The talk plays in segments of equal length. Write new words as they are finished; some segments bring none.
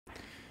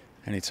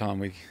anytime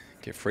we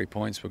get 3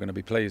 points, we're going to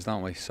be pleased,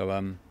 aren't we?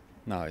 So,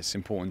 no, it's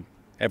important.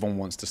 Everyone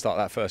wants to start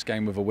that first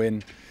game with a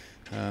win.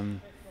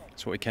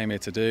 That's what we came here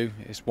to do.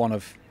 It's one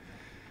of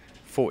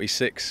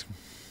 46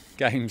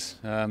 games,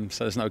 so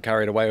there's no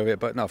carried away with it.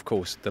 But no, of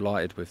course,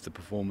 delighted with the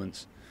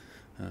performance.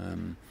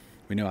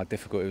 We knew how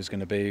difficult it was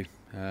going to be.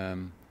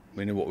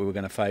 We knew what we were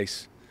going to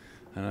face.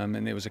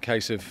 And it was a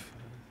case of,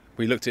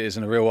 we looked at it as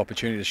a real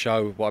opportunity to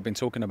show what I've been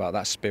talking about,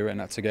 that spirit and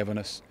that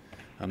togetherness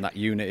and that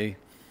unity.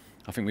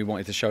 I think we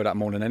wanted to show that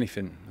more than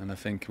anything, and I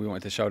think we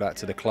wanted to show that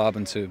to the club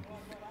and to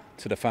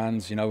the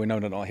fans. You know, we know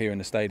they're not here in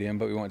the stadium,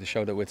 but we wanted to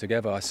show that we're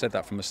together. I said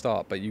that from the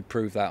start, but you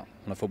proved that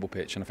on a football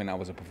pitch, and I think that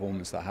was a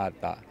performance that had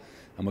that,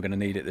 and we're going to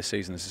need it this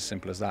season. It's as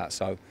simple as that.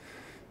 So,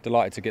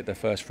 delighted to get the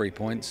first 3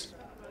 points.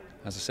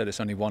 As I said, it's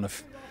only one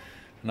of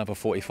another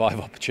 45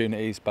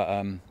 opportunities, but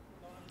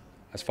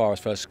as far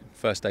as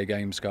first day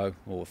games go,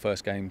 or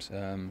first games,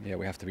 yeah,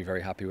 we have to be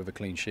very happy with a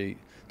clean sheet,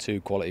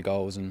 2 quality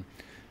goals, and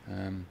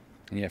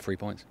yeah, 3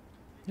 points.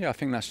 Yeah, I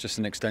think that's just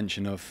an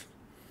extension of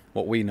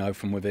what we know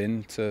from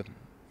within to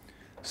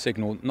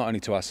signal not only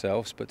to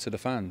ourselves but to the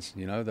fans,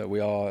 you know, that we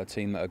are a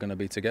team that are going to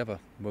be together.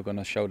 We're going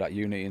to show that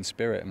unity and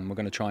spirit, and we're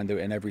going to try and do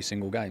it in every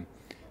single game.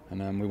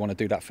 And we want to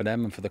do that for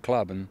them and for the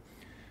club, and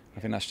I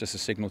think that's just a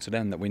signal to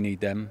them that we need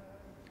them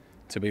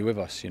to be with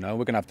us. You know,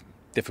 we're going to have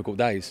difficult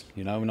days,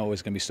 you know, we're not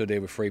always going to be stood here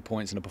with 3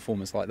 points and a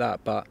performance like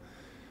that, but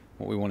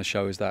what we want to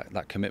show is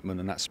that commitment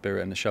and that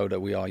spirit, and to show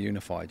that we are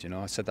unified. You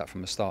know, I said that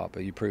from the start,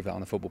 but you prove that on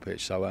the football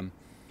pitch. So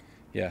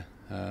yeah,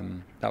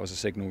 that was a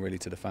signal really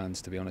to the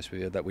fans, to be honest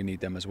with you, that we need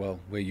them as well.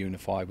 We're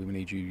unified, we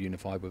need you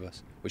unified with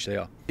us, which they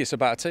are. It's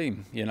about a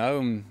team, you know,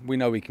 and we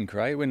know we can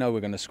create, we know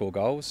we're going to score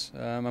goals,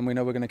 and we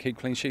know we're going to keep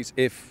clean sheets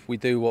if we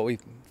do what we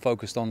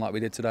focused on like we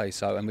did today,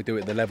 so, and we do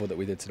it at the level that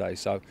we did today.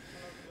 So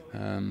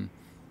I've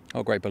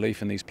got great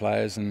belief in these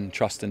players and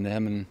trust in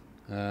them,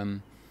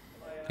 and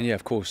yeah,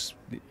 of course,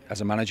 as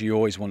a manager you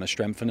always want to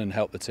strengthen and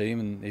help the team,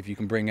 and if you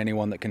can bring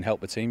anyone that can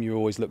help the team, you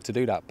always look to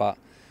do that. But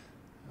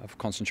I've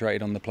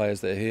concentrated on the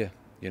players that are here,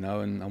 you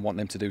know, and I want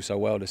them to do so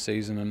well this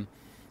season,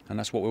 and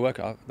that's what we work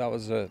at. That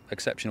was an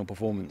exceptional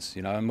performance,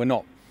 you know, and we're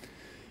not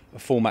a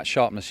full match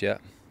sharpness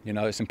yet. You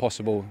know, it's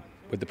impossible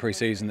with the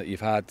pre-season that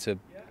you've had to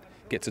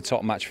get to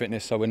top match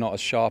fitness, so we're not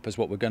as sharp as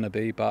what we're going to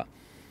be. But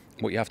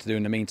what you have to do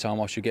in the meantime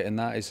whilst you're getting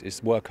that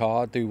is work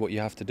hard, do what you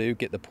have to do,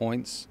 get the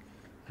points,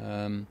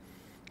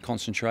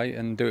 concentrate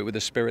and do it with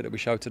the spirit that we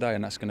showed today,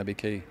 and that's going to be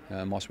key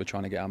whilst we're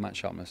trying to get our match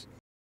sharpness.